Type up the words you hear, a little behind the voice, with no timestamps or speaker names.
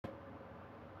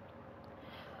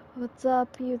What's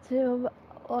up, YouTube?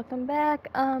 Welcome back.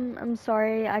 I'm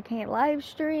sorry I can't live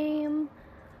stream.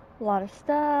 A lot of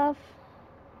stuff.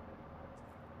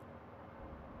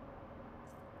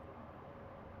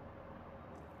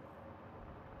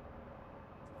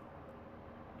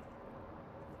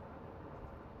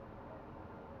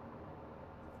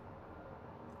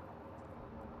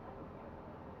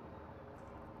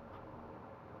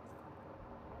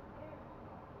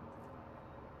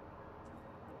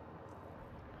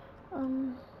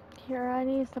 Here I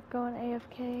need to stop going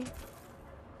AFK.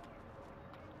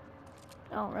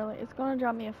 Oh, really? It's gonna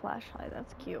drop me a flashlight.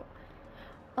 That's cute.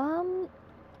 Um,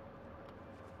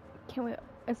 can we?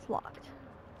 It's locked.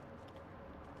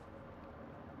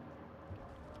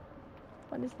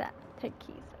 What is that? Take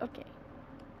keys. Okay.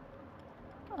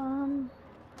 Um.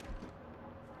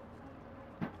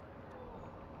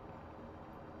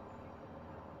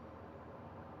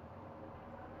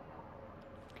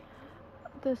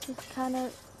 This is kind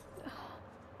of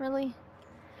really.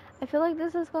 I feel like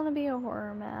this is gonna be a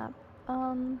horror map.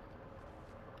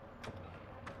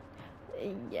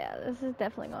 Yeah, this is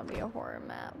definitely gonna be a horror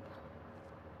map.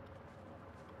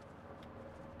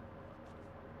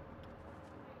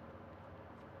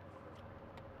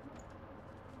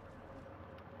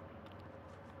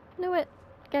 Knew it.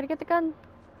 Gotta get the gun.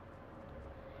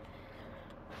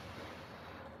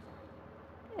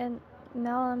 And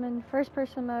now I'm in first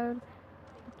person mode,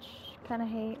 which kind of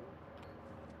hate.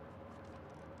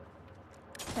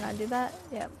 Can I do that?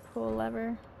 Yep, pull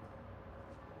lever.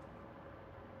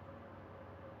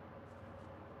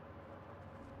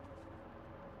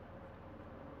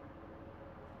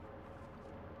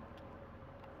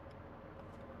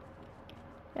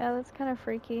 Yeah, that's kind of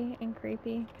freaky and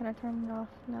creepy. Can I turn it off?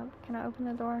 Nope. Can I open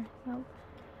the door? Nope.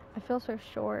 I feel so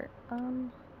short.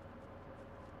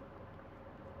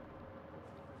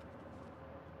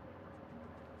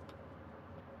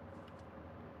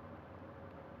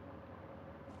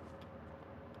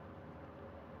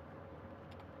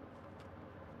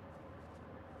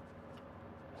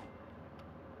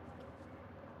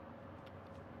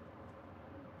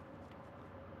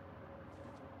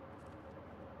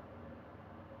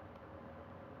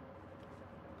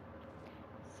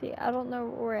 See, I don't know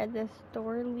where this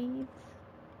door leads.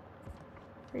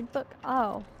 Read book.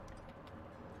 Oh.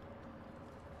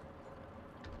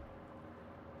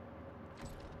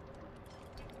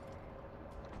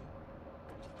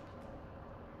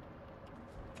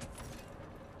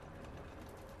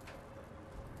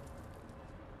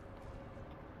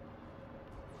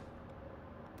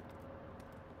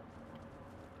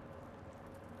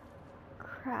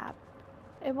 Crap.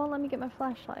 It won't let me get my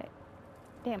flashlight.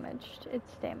 Damaged.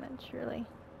 It's damaged, really.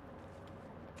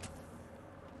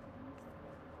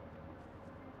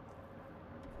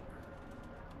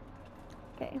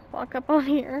 Okay, walk up on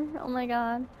here. Oh my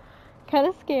god. Kind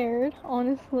of scared,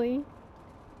 honestly.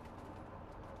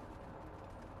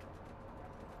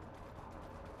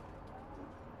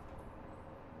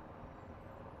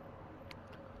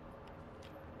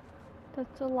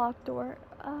 That's a locked door.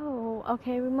 Oh,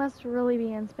 okay, we must really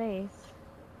be in space.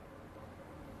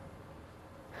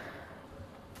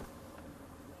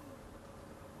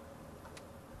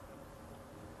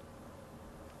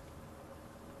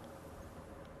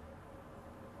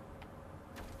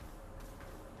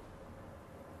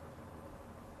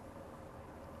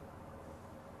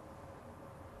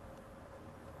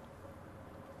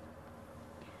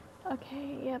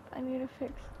 Okay, yep, I need to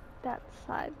fix that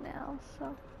side now,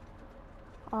 so.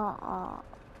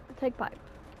 Take pipe.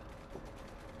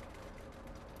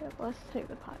 Yep, let's take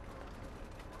the pipe.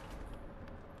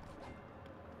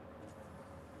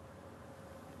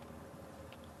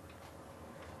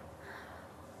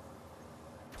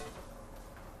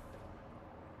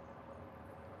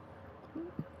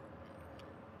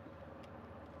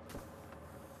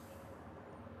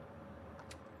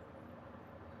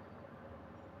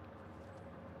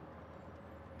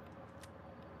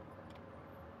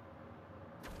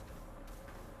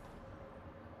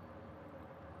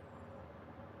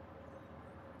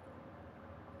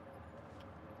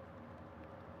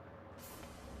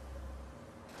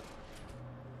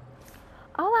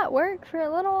 All that work for a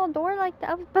little old door like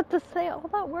that? I was about to say, all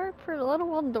that work for a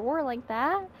little old door like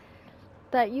that?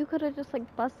 That you could have just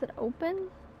like busted open?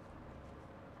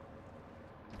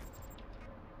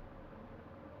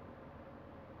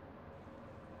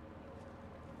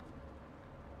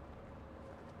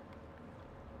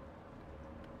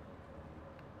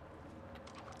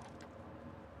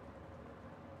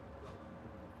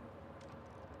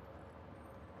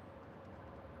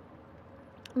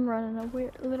 I'm running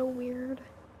a little weird.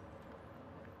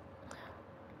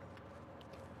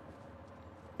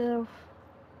 Oof.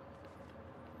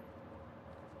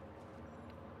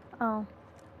 Oh.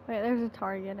 Wait, there's a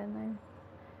target in there.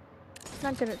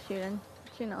 Not good at shooting,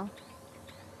 but you know.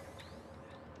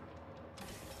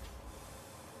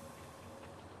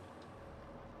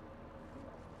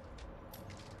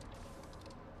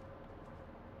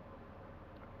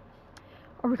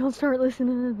 Are we gonna start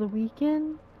listening to The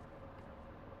Weeknd?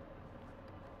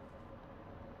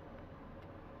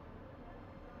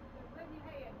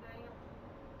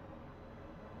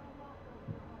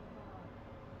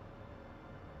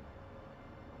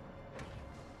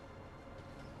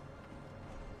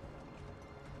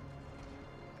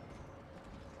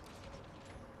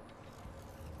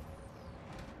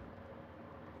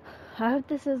 I hope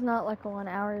this is not like a 1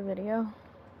 hour video.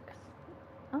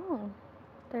 Oh,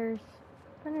 there's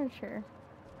furniture.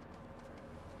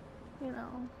 You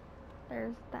know,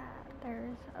 there's that.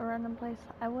 There's a random place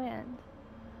I went.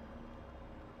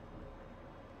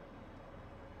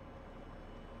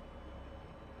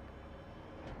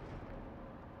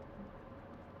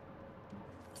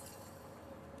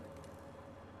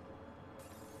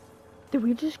 Did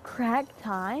we just crack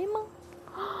time?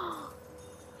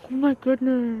 Oh my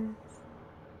goodness.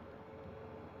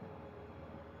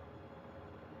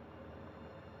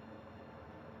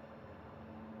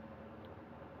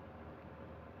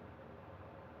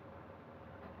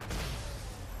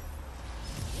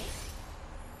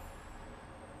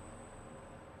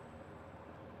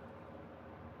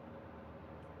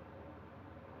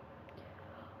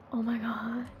 Oh my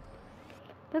god.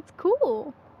 That's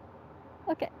cool.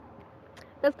 Okay.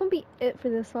 That's gonna be it for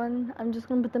this one. I'm just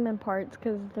gonna put them in parts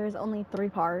because there's only 3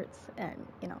 parts and,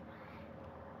 you know.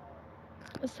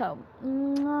 So,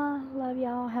 love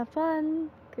y'all. Have fun.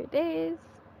 Great days.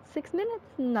 6 minutes?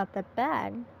 Not that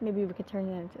bad. Maybe we could turn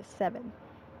it into 7.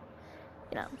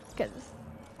 You know, because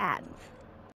ads.